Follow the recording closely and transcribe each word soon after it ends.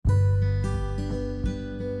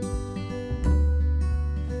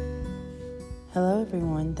Hello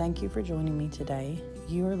everyone, thank you for joining me today.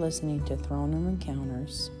 You are listening to Throne Room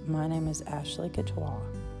Encounters. My name is Ashley Catois.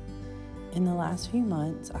 In the last few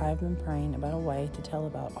months, I have been praying about a way to tell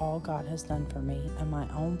about all God has done for me and my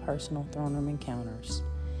own personal throne room encounters.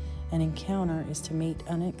 An encounter is to meet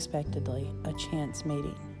unexpectedly, a chance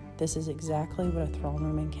meeting. This is exactly what a throne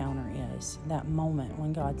room encounter is, that moment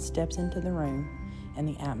when God steps into the room and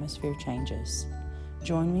the atmosphere changes.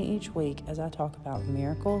 Join me each week as I talk about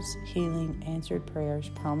miracles, healing, answered prayers,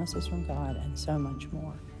 promises from God, and so much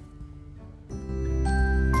more.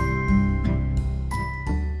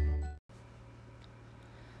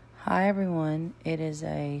 Hi everyone, it is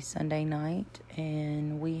a Sunday night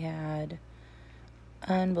and we had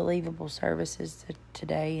unbelievable services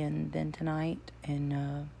today and then tonight,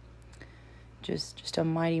 and just a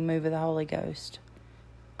mighty move of the Holy Ghost.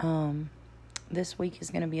 This week is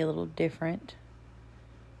going to be a little different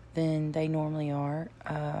than they normally are.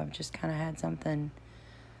 I've just kind of had something,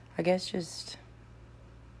 I guess just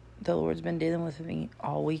the Lord's been dealing with me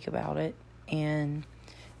all week about it, and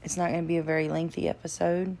it's not going to be a very lengthy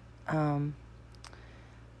episode. There's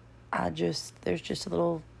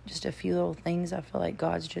just a few little things I feel like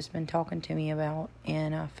God's just been talking to me about,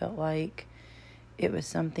 and I felt like it was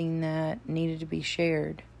something that needed to be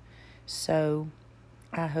shared. So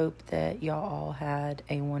I hope that y'all all had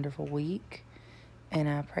a wonderful week, and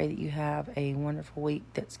I pray that you have a wonderful week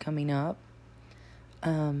that's coming up.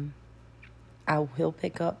 I will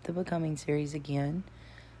pick up the Becoming series again.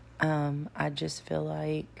 I just feel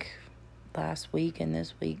like last week and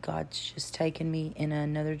this week, God's just taken me in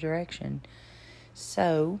another direction.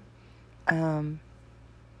 So, I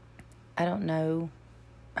don't know.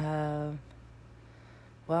 I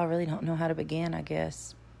really don't know how to begin, I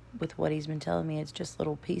guess, with what He's been telling me. It's just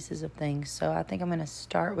little pieces of things. So I think I'm going to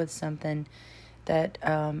start with something that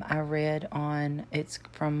I read on. It's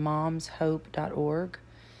from momshope.org,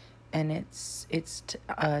 and it's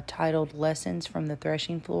titled Lessons from the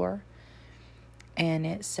Threshing Floor. And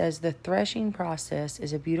it says, the threshing process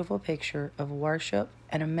is a beautiful picture of worship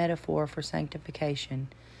and a metaphor for sanctification.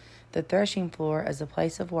 The threshing floor as a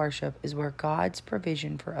place of worship is where God's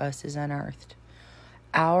provision for us is unearthed.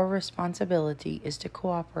 Our responsibility is to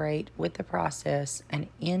cooperate with the process and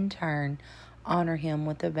in turn honor Him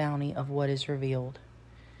with the bounty of what is revealed.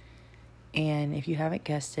 And if you haven't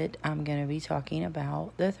guessed it, I'm going to be talking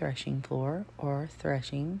about the threshing floor, or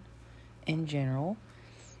threshing in general.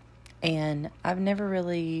 And I've never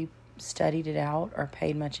really studied it out or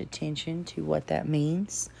paid much attention to what that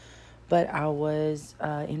means. But I was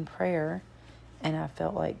in prayer, and I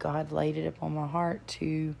felt like God laid it upon my heart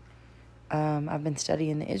to, I've been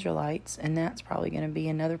studying the Israelites, and that's probably going to be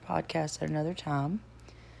another podcast at another time.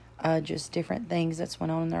 Just different things that's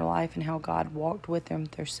went on in their life and how God walked with them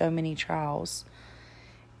through so many trials.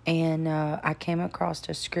 And I came across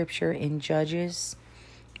a scripture in Judges.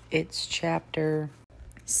 It's chapter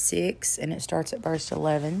 6, and it starts at verse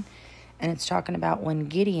 11, and it's talking about when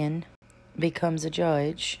Gideon becomes a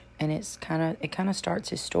judge, and it kind of starts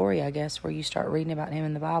his story, I guess, where you start reading about him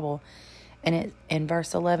in the Bible. And in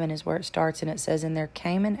verse 11 is where it starts, and it says, and there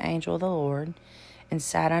came an angel of the Lord and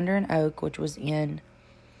sat under an oak which was in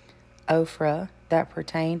Ophrah, that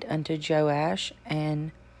pertained unto Joash,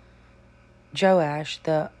 and Joash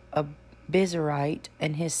the Abiezrite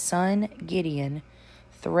and his son Gideon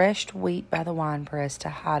threshed wheat by the winepress to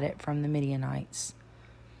hide it from the Midianites.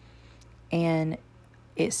 And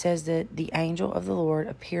it says that the angel of the Lord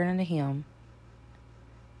appeared unto him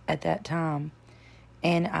at that time.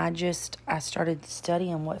 And I started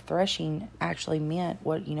studying what threshing actually meant.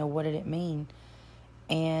 What did it mean?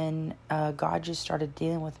 And God just started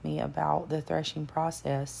dealing with me about the threshing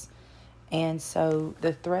process. And so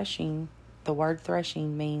the word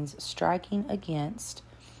threshing means striking against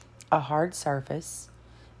a hard surface.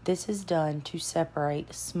 This is done to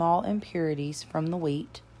separate small impurities from the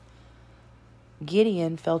wheat.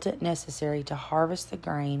 Gideon felt it necessary to harvest the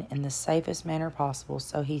grain in the safest manner possible,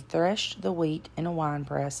 so he threshed the wheat in a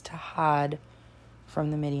winepress to hide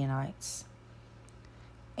from the Midianites.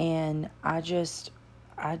 And it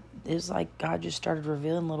was like God just started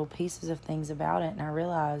revealing little pieces of things about it, and I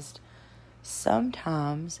realized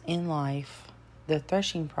sometimes in life, the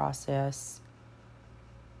threshing process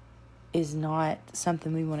is not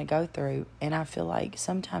something we want to go through. And I feel like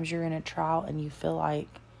sometimes you're in a trial and you feel like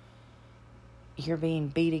you're being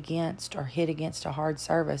beat against or hit against a hard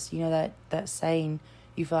surface. You know that saying,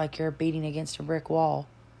 you feel like you're beating against a brick wall.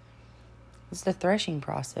 It's the threshing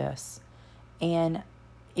process. And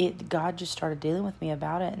God just started dealing with me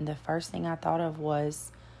about it. And the first thing I thought of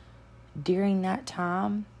was, during that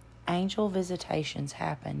time, angel visitations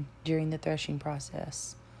happen during the threshing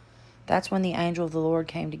process. That's when the angel of the Lord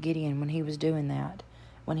came to Gideon, when he was doing that,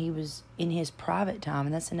 when he was in his private time.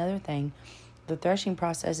 And that's another thing. The threshing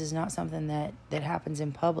process is not something that happens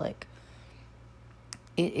in public.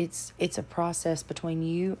 It's a process between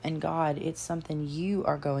you and God. It's something you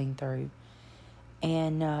are going through.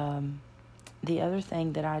 And the other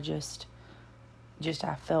thing that I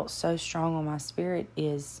I felt so strong on my spirit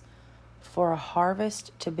is, for a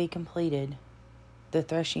harvest to be completed, the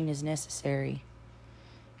threshing is necessary.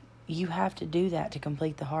 You have to do that to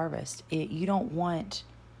complete the harvest. You don't want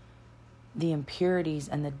the impurities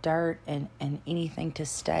and the dirt and anything to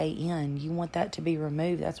stay in. You want that to be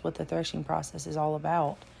removed. That's what the threshing process is all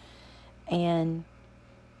about. And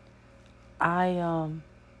I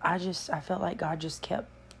felt like God just kept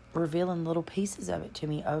revealing little pieces of it to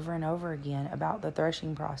me over and over again about the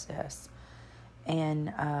threshing process.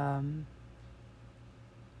 And,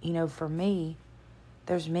 for me,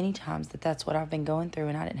 there's many times that's what I've been going through,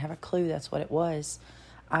 and I didn't have a clue that's what it was.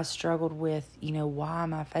 I struggled with, why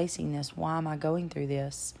am I facing this? Why am I going through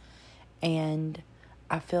this? And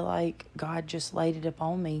I feel like God just laid it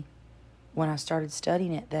upon me when I started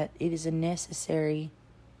studying it, that it is a necessary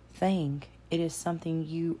thing. It is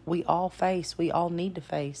something we all face. We all need to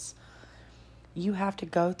face. You have to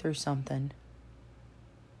go through something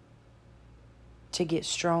to get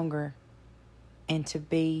stronger and to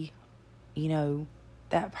be,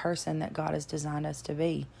 that person that God has designed us to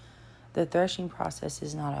be. The threshing process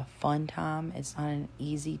is not a fun time. It's not an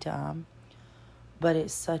easy time. But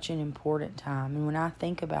it's such an important time. And when I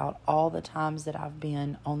think about all the times that I've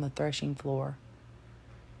been on the threshing floor,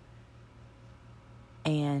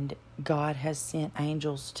 and God has sent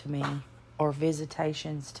angels to me or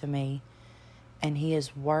visitations to me, and He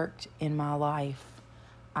has worked in my life,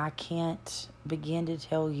 I can't begin to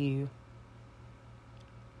tell you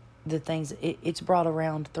the things. It's brought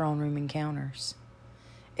around throne room encounters.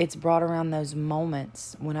 It's brought around those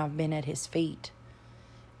moments when I've been at His feet.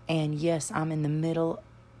 And yes, I'm in the middle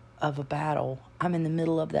of a battle. I'm in the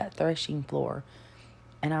middle of that threshing floor.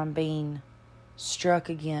 And I'm being struck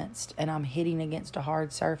against, and I'm hitting against a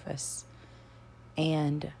hard surface.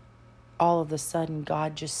 And all of a sudden,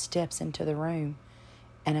 God just steps into the room.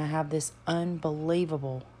 And I have this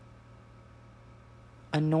unbelievable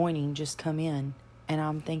anointing just come in. And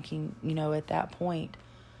I'm thinking, at that point,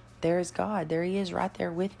 there's God. There He is right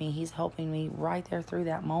there with me. He's helping me right there through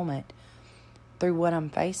that moment, through what I'm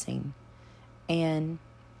facing. And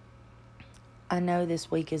I know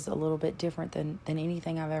this week is a little bit different than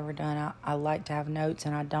anything I've ever done. I like to have notes,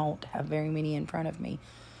 and I don't have very many in front of me.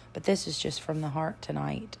 But this is just from the heart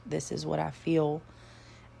tonight. This is what I feel.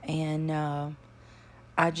 And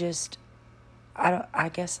I guess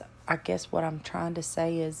what I'm trying to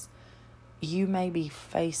say is, you may be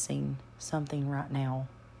facing something right now,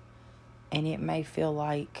 and it may feel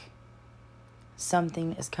like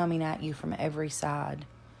something is coming at you from every side,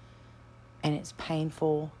 and it's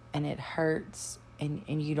painful, and it hurts, and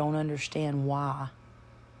you don't understand why.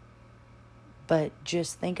 But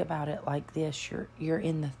just think about it like this: you're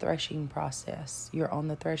in the threshing process. You're on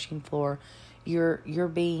the threshing floor. You're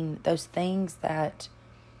being those things that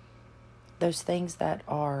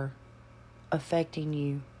are affecting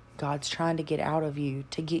you. God's trying to get out of you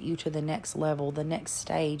to get you to the next level, the next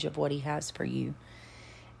stage of what He has for you.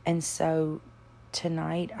 And so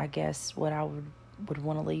tonight, I guess what I would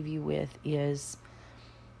want to leave you with is,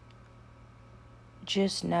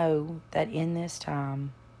 just know that in this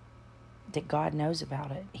time, that God knows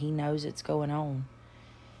about it. He knows it's going on.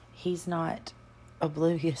 He's not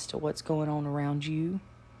oblivious to what's going on around you.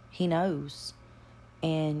 He knows.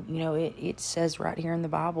 And, it says right here in the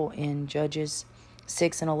Bible in Judges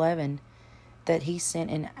 6:11 that He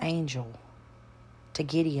sent an angel to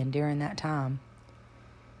Gideon during that time.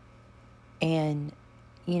 And,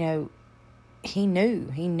 He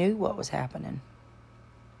knew what was happening.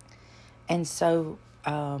 And so,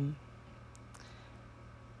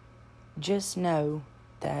 just know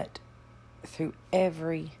that through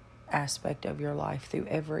every aspect of your life, through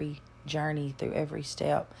every journey, through every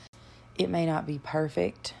step, it may not be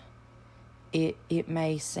perfect. It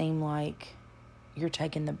may seem like you're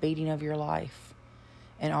taking the beating of your life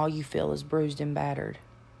and all you feel is bruised and battered.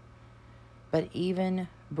 But even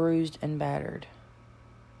bruised and battered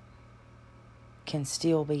can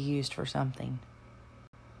still be used for something.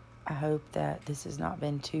 I hope that this has not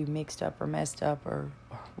been too mixed up or messed up or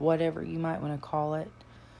whatever you might want to call it.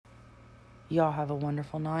 Y'all have a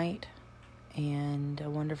wonderful night and a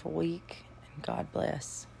wonderful week, and God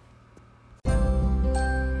bless.